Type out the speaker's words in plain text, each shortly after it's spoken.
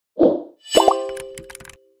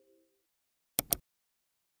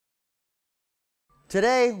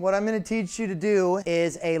Today, what I'm going to teach you to do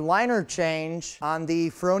is a liner change on the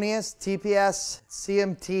Fronius TPS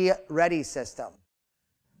CMT Ready system.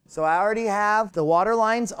 So I already have the water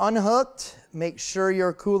lines unhooked. Make sure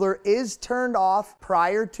your cooler is turned off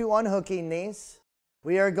prior to unhooking these.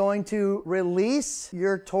 We are going to release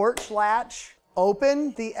your torch latch,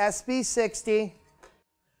 open the SB60.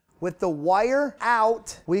 With the wire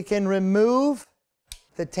out, we can remove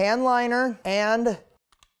the tan liner and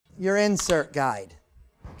your insert guide.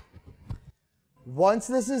 Once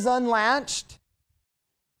this is unlatched,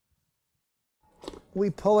 we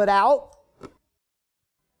pull it out.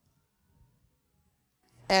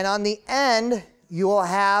 And on the end, you will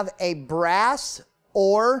have a brass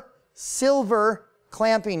or silver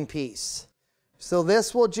clamping piece. So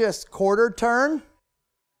this will just quarter turn,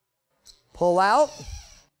 pull out.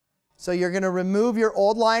 So you're going to remove your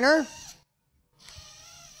old liner.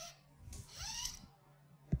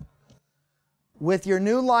 With your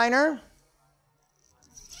new liner,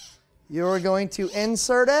 you're going to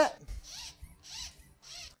insert it.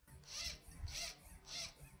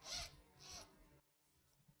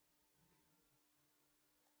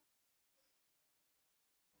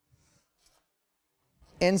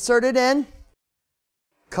 Insert it in,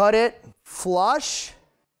 cut it flush.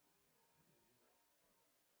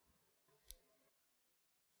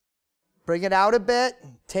 Bring it out a bit,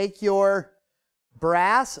 take your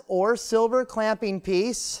brass or silver clamping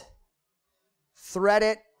piece, thread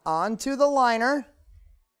it onto the liner,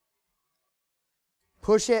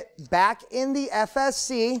 push it back in the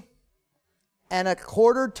FSC, and a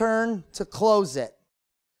quarter turn to close it.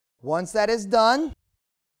 Once that is done,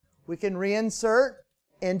 we can reinsert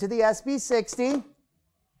into the SB60.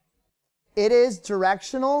 It is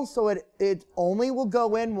directional, so it only will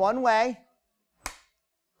go in one way.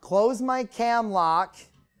 Close my cam lock,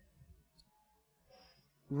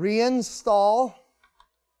 reinstall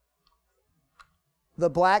the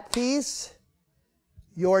black piece,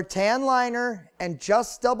 your tan liner, and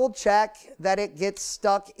just double check that it gets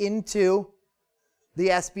stuck into the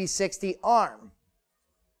SB60 arm.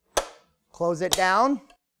 Close it down,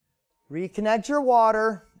 reconnect your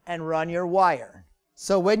water, and run your wire.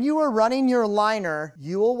 So when you are running your liner,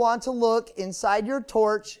 you will want to look inside your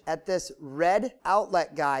torch at this red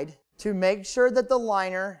outlet guide to make sure that the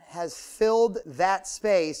liner has filled that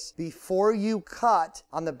space before you cut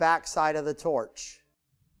on the back side of the torch.